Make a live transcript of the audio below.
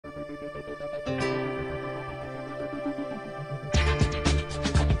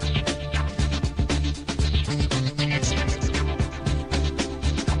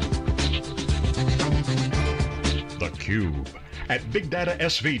theCUBE at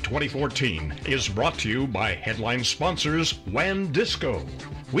BigDataSV 2014 is brought to you by headline sponsors WANDisco.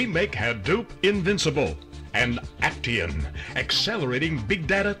 We make Hadoop invincible, and Actian, accelerating Big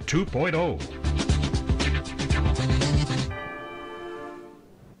Data 2.0.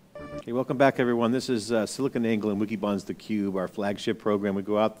 Hey, welcome back, everyone. This is SiliconANGLE and Wikibon's theCUBE, our flagship program. We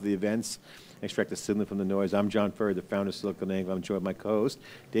go out to the events, extract the signal from the noise. I'm John Furrier, the founder of SiliconANGLE. I'm joined by my co-host,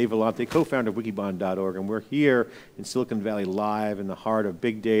 Dave Vellante, co-founder of Wikibon.org, and we're here in Silicon Valley live in the heart of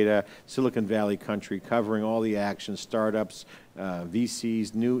big data, Silicon Valley country, covering all the action, startups,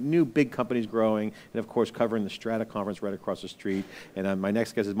 VCs, new big companies growing, and of course covering the Strata Conference right across the street. And my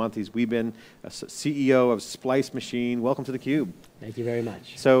next guest is Monte Zweben, CEO of Splice Machine. Welcome to theCUBE. Thank you very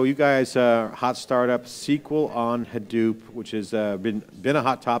much. So you guys, hot startup, SQL on Hadoop, which has been a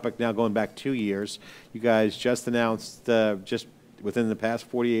hot topic now going back 2 years. You guys just announced, just within the past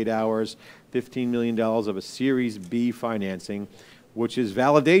 48 hours, $15 million of a Series B financing, which is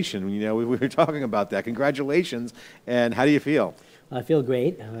validation. You know, we were talking about that. Congratulations, and how do you feel? I feel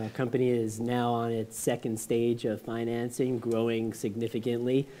great. Our company is now on its second stage of financing, growing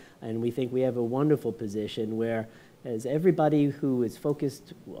significantly, and we think we have a wonderful position where, as everybody who is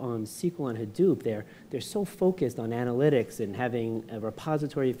focused on SQL and Hadoop, they're so focused on analytics and having a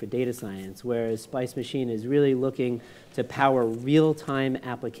repository for data science, whereas Splice Machine is really looking to power real-time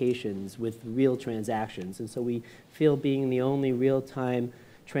applications with real transactions. And so we feel, being the only real-time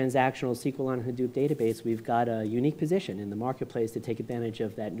transactional SQL on Hadoop database, we've got a unique position in the marketplace to take advantage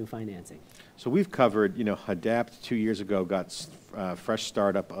of that new financing. So we've covered, you know, Adapt 2 years ago got Fresh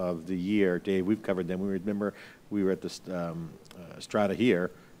Startup of the Year. Dave, we've covered them. We remember we were at the Strata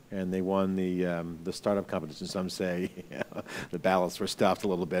here, and they won the startup competition. Some say the ballots were stuffed a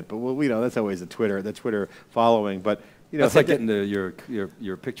little bit, but well, you know, that's always the Twitter following. But you know, that's like getting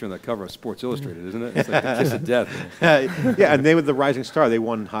your picture on the cover of Sports Illustrated, isn't it? It's like the kiss of death. Yeah, and they were the rising star. They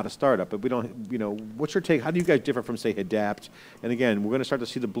won hottest startup. But we don't, you know, what's your take? How do you guys differ from, say, Adapt? And again, we're going to start to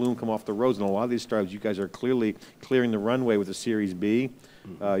see the bloom come off the rose. And a lot of these startups, you guys are clearly clearing the runway with a Series B.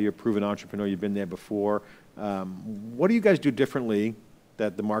 You're a proven entrepreneur. You've been there before. What do you guys do differently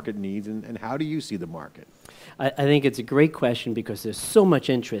that the market needs, and how do you see the market? I think it's a great question because there's so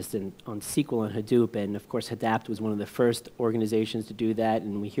much interest on SQL and Hadoop, and of course Adapt was one of the first organizations to do that,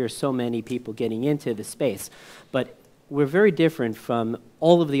 and we hear so many people getting into the space. But we're very different from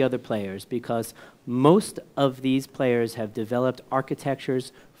all of the other players because most of these players have developed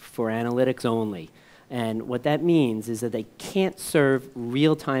architectures for analytics only. And what that means is that they can't serve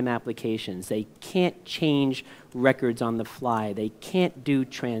real-time applications. They can't change records on the fly. They can't do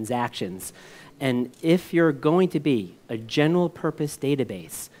transactions. And if you're going to be a general-purpose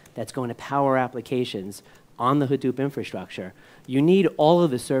database that's going to power applications on the Hadoop infrastructure, you need all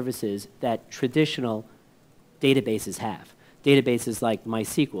of the services that traditional databases have. Databases like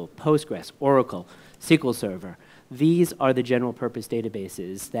MySQL, Postgres, Oracle, SQL Server. These are the general-purpose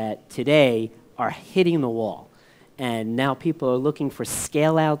databases that today are hitting the wall. And now people are looking for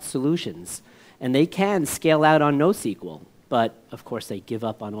scale-out solutions. And they can scale out on NoSQL, but of course they give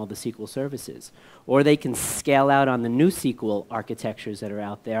up on all the SQL services. Or they can scale out on the new SQL architectures that are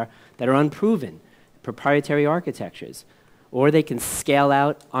out there that are unproven, proprietary architectures. Or they can scale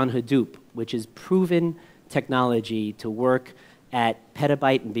out on Hadoop, which is proven technology to work at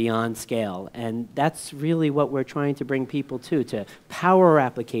petabyte and beyond scale. And that's really what we're trying to bring people to power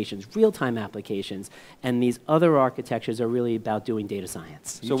applications, real-time applications. And these other architectures are really about doing data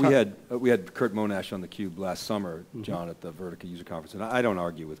science. So we had Kurt Monash on theCUBE last summer, John, at the Vertica User Conference. And I don't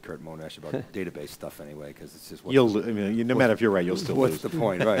argue with Kurt Monash about database stuff anyway, because it's just no matter if you're right, you'll still lose. What's the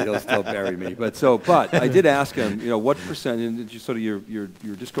point, right? He'll still bury me. But I did ask him, you know, what percent, and just sort of your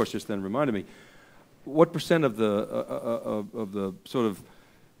discourse just then reminded me, what percent of the sort of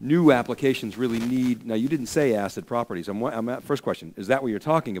new applications really need, now you didn't say ACID properties. First question, is that what you're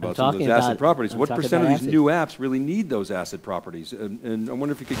talking about, some of those ACID properties? What percent of these new apps really need those ACID properties? And I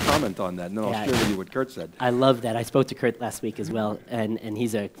wonder if you could comment on that, and then I'll share with you what Kurt said. I love that. I spoke to Kurt last week as well, and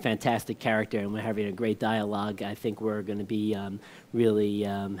he's a fantastic character, and we're having a great dialogue. I think we're going to be really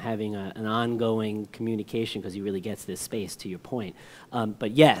having an ongoing communication because he really gets this space, to your point.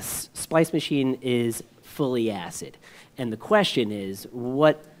 But yes, Splice Machine is fully ACID. And the question is,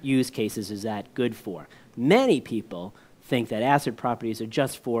 what use cases is that good for? Many people think that ACID properties are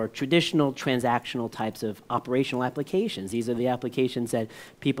just for traditional transactional types of operational applications. These are the applications that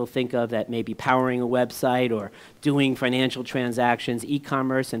people think of that may be powering a website or doing financial transactions,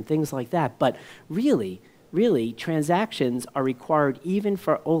 e-commerce, and things like that. But really, transactions are required even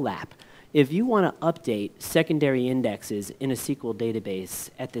for OLAP. if you want to update secondary indexes in a SQL database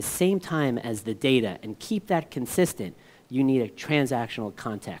at the same time as the data and keep that consistent, you need a transactional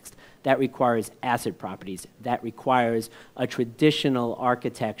context. That requires ACID properties. That requires a traditional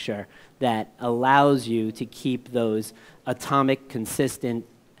architecture that allows you to keep those atomic, consistent,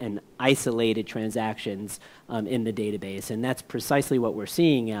 and isolated transactions in the database. And that's precisely what we're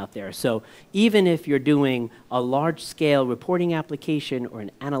seeing out there. So even if you're doing a large-scale reporting application or an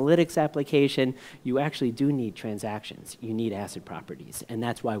analytics application, you actually do need transactions. You need ACID properties. And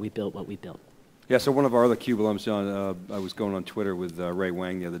that's why we built what we built. Yeah, so one of our other CUBE alums, John, I was going on Twitter with Ray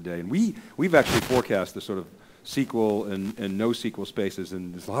Wang the other day, and we've actually forecast the sort of SQL and NoSQL spaces,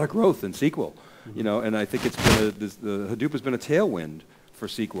 and there's a lot of growth in SQL, you know, and I think it's been the Hadoop has been a tailwind for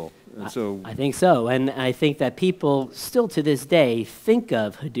SQL, and so I think so, and I think that people still to this day think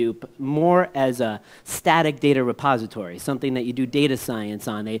of Hadoop more as a static data repository, something that you do data science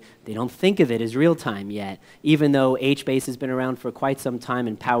on. They don't think of it as real-time yet, even though HBase has been around for quite some time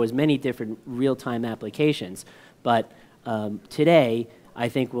and powers many different real-time applications. But today, I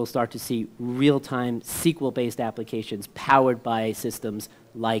think we'll start to see real-time SQL-based applications powered by systems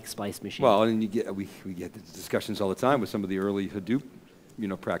like Splice Machine. Well, and we get discussions all the time with some of the early Hadoop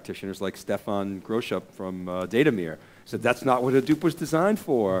practitioners like Stefan Groschup from Datamir. Said that's not what Hadoop was designed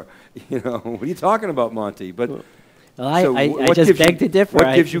for. You know, what are you talking about, Monte? But well, I just beg to differ.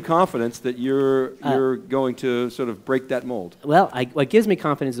 What gives you confidence that you're going to sort of break that mold? Well, what gives me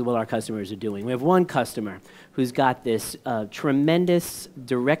confidence is what our customers are doing. We have one customer who's got this tremendous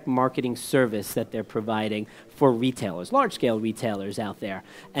direct marketing service that they're providing for retailers, large-scale retailers out there.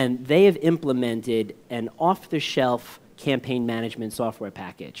 And they have implemented an off-the-shelf campaign management software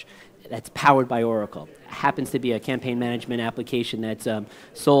package that's powered by Oracle. It happens to be a campaign management application that's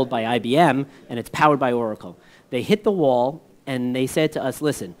sold by IBM, and it's powered by Oracle. They hit the wall, and they said to us,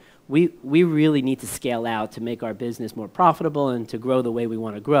 listen, we really need to scale out to make our business more profitable and to grow the way we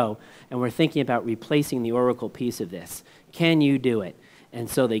want to grow, and we're thinking about replacing the Oracle piece of this. Can you do it? And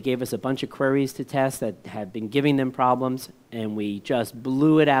so they gave us a bunch of queries to test that have been giving them problems, and we just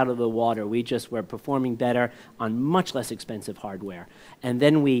blew it out of the water. We just were performing better on much less expensive hardware. And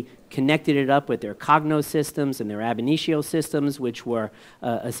then we connected it up with their Cognos systems and their Ab Initio systems, which were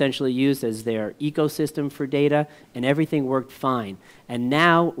essentially used as their ecosystem for data, and everything worked fine. And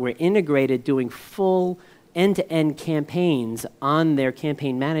now we're integrated doing full end-to-end campaigns on their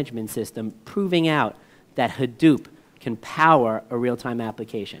campaign management system, proving out that Hadoop can power a real-time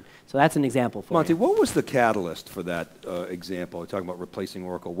application. So that's an example for Monte, you. what was the catalyst for that example? You're talking about replacing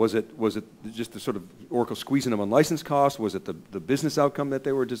Oracle. Was it just the sort of Oracle squeezing them on license costs? Was it the business outcome that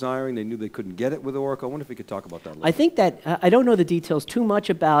they were desiring? They knew they couldn't get it with Oracle? I wonder if we could talk about that a little. I think that, I don't know the details too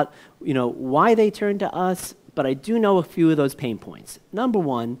much about why they turned to us, but I do know a few of those pain points. Number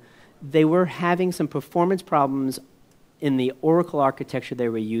one, they were having some performance problems in the Oracle architecture they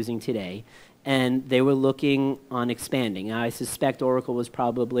were using today, and they were looking on expanding. I suspect Oracle was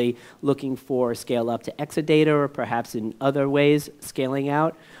probably looking for scale up to Exadata or perhaps in other ways scaling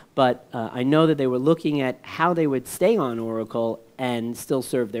out, but I know that they were looking at how they would stay on Oracle and still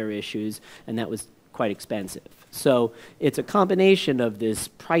serve their issues, and that was quite expensive. So it's a combination of this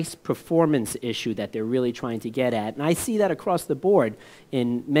price performance issue that they're really trying to get at, and I see that across the board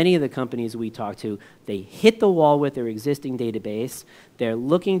in many of the companies we talk to. They hit the wall with their existing database. They're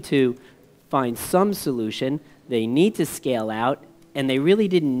looking to find some solution. They need to scale out, and they really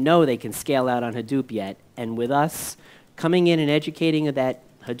didn't know they can scale out on Hadoop yet. And with us coming in and educating that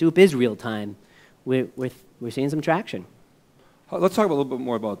Hadoop is real time, we're seeing some traction. Let's talk a little bit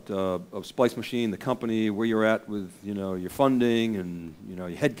more about of Splice Machine, the company, where you're at with your funding and your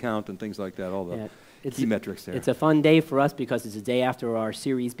headcount and things like that. All the key metrics there. It's a fun day for us because it's a day after our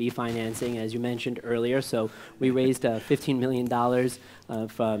Series B financing, as you mentioned earlier. So we raised $15 million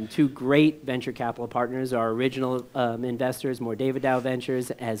from two great venture capital partners, our original investors, More David Dow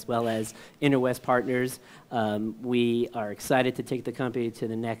Ventures, as well as Interwest Partners. We are excited to take the company to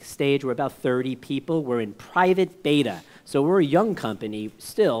the next stage. We're about 30 people. We're in private beta. So we're a young company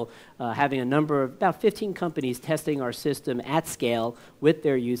still, having a number of about 15 companies testing our system at scale with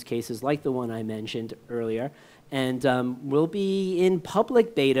their use cases like the one I mentioned earlier. And we'll be in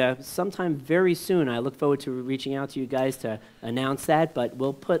public beta sometime very soon. I look forward to reaching out to you guys to announce that, but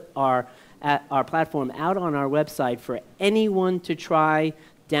we'll put our platform out on our website for anyone to try,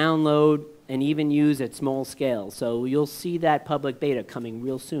 download, and even use at small scale. So you'll see that public beta coming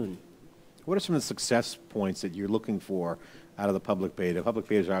real soon. What are some of the success points that you're looking for out of the public beta? Public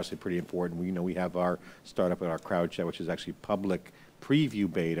betas are obviously pretty important. We have our startup and our crowd chat, which is actually public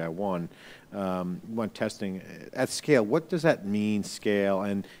preview beta one. One testing at scale. What does that mean, scale,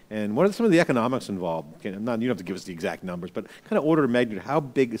 and what are some of the economics involved? You don't have to give us the exact numbers, but kind of order of magnitude. How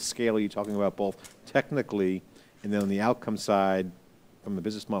big a scale are you talking about, both technically and then on the outcome side, from a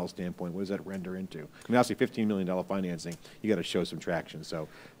business model standpoint? What does that render into? I mean, obviously, $15 million financing. You got to show some traction. So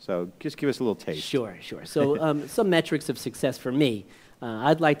just give us a little taste. Sure. So some metrics of success for me.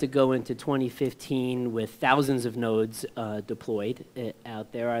 I'd like to go into 2015 with thousands of nodes deployed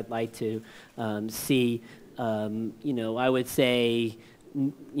out there. I'd like to see, I would say,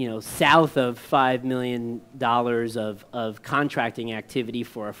 south of $5 million of contracting activity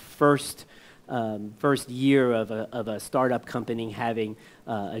for a first year of a startup company having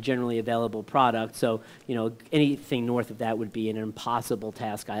a generally available product. So, anything north of that would be an impossible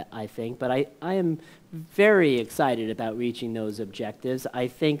task, I think. But I am very excited about reaching those objectives. I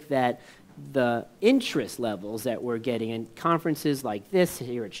think that the interest levels that we're getting in conferences like this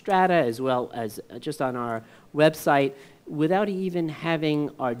here at Strata, as well as just on our website, without even having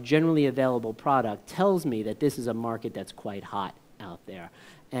our generally available product, tells me that this is a market that's quite hot out there.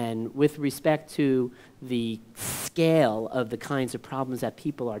 And with respect to the scale of the kinds of problems that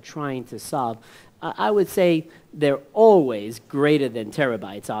people are trying to solve, I would say they're always greater than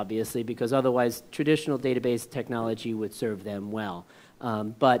terabytes, obviously, because otherwise traditional database technology would serve them well.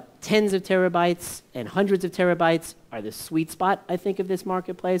 But tens of terabytes and hundreds of terabytes are the sweet spot, I think, of this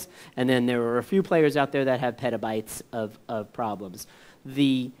marketplace. And then there are a few players out there that have petabytes of problems.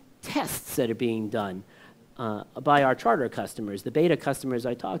 The tests that are being done by our charter customers, the beta customers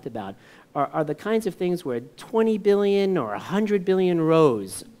I talked about, are the kinds of things where 20 billion or 100 billion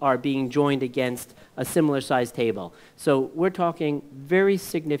rows are being joined against a similar size table. So we're talking very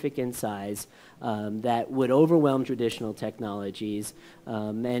significant size that would overwhelm traditional technologies.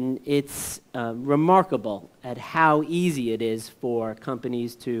 And it's remarkable at how easy it is for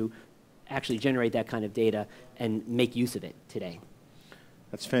companies to actually generate that kind of data and make use of it today.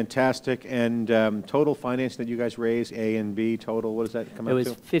 That's fantastic. And total financing that you guys raised, A and B total, what does that come out to? It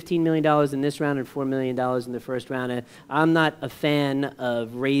was $15 million in this round and $4 million in the first round. I'm not a fan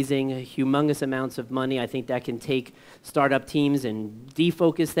of raising humongous amounts of money. I think that can take startup teams and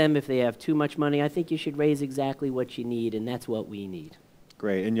defocus them if they have too much money. I think you should raise exactly what you need, and that's what we need.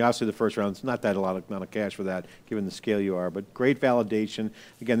 Great, and obviously the first round, it's not that amount of cash for that, given the scale you are, but great validation.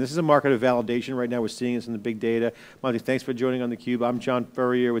 Again, this is a market of validation right now. We're seeing this in the big data. Monte, thanks for joining on theCUBE. I'm John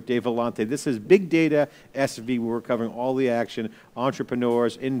Furrier with Dave Vellante. This is Big Data SV, where we're covering all the action,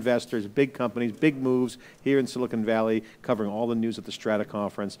 entrepreneurs, investors, big companies, big moves here in Silicon Valley, covering all the news at the Strata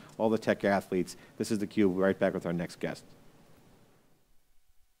Conference, all the tech athletes. This is theCUBE. We're right back with our next guest.